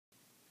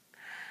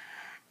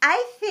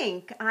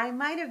think I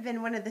might have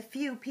been one of the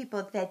few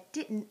people that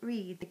didn't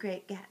read The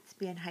Great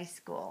Gatsby in high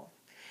school.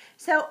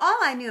 So all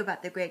I knew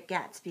about The Great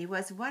Gatsby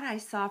was what I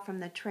saw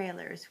from the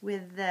trailers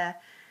with the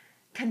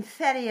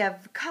confetti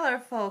of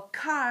colorful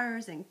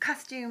cars and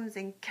costumes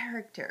and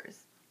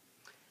characters.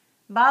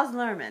 Baz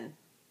Luhrmann,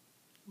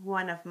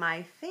 one of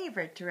my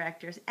favorite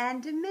directors,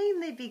 and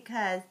mainly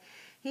because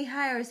he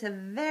hires a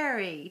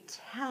very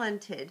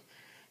talented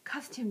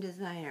costume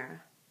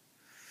designer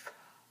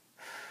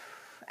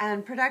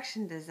and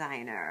production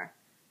designer,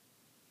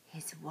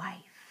 his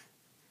wife,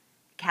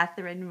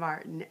 Catherine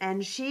Martin,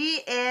 and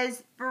she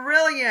is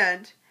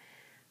brilliant.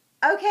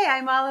 Okay,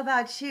 I'm all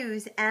about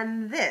shoes,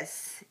 and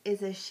this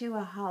is a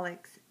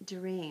shoeaholic's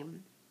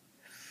dream.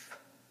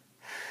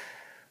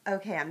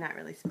 Okay, I'm not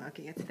really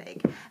smoking, it's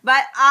fake.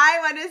 But I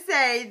want to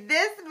say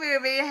this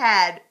movie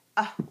had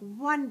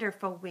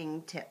wonderful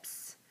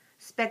wingtips,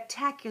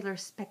 spectacular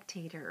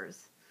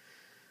spectators,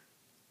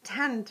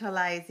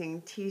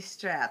 tantalizing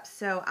T-straps.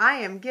 So I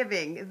am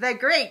giving The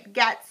Great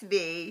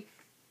Gatsby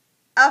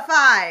a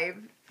 5.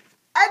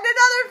 And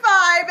another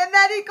 5, and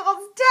that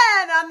equals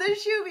 10 on the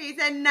Shoevies.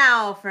 And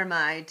now for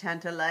my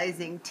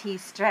tantalizing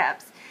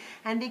T-straps.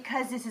 And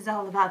because this is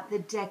all about the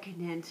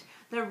decadent,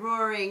 the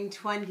roaring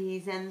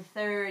 20s and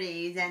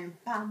 30s, and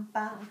bum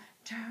bum,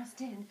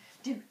 Charleston,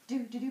 do do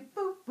do do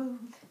boo boo,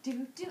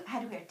 do do. How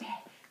to wear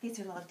that? These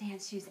are little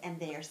dance shoes, and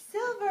they are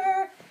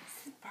silver,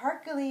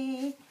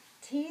 sparkly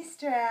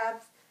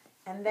T-straps,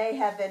 and they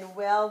have been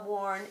well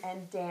worn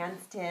and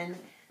danced in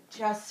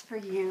just for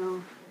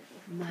you,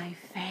 my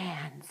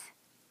fans.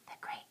 The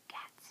Great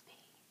Gatsby.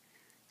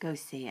 Go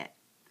see it.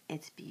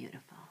 It's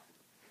beautiful.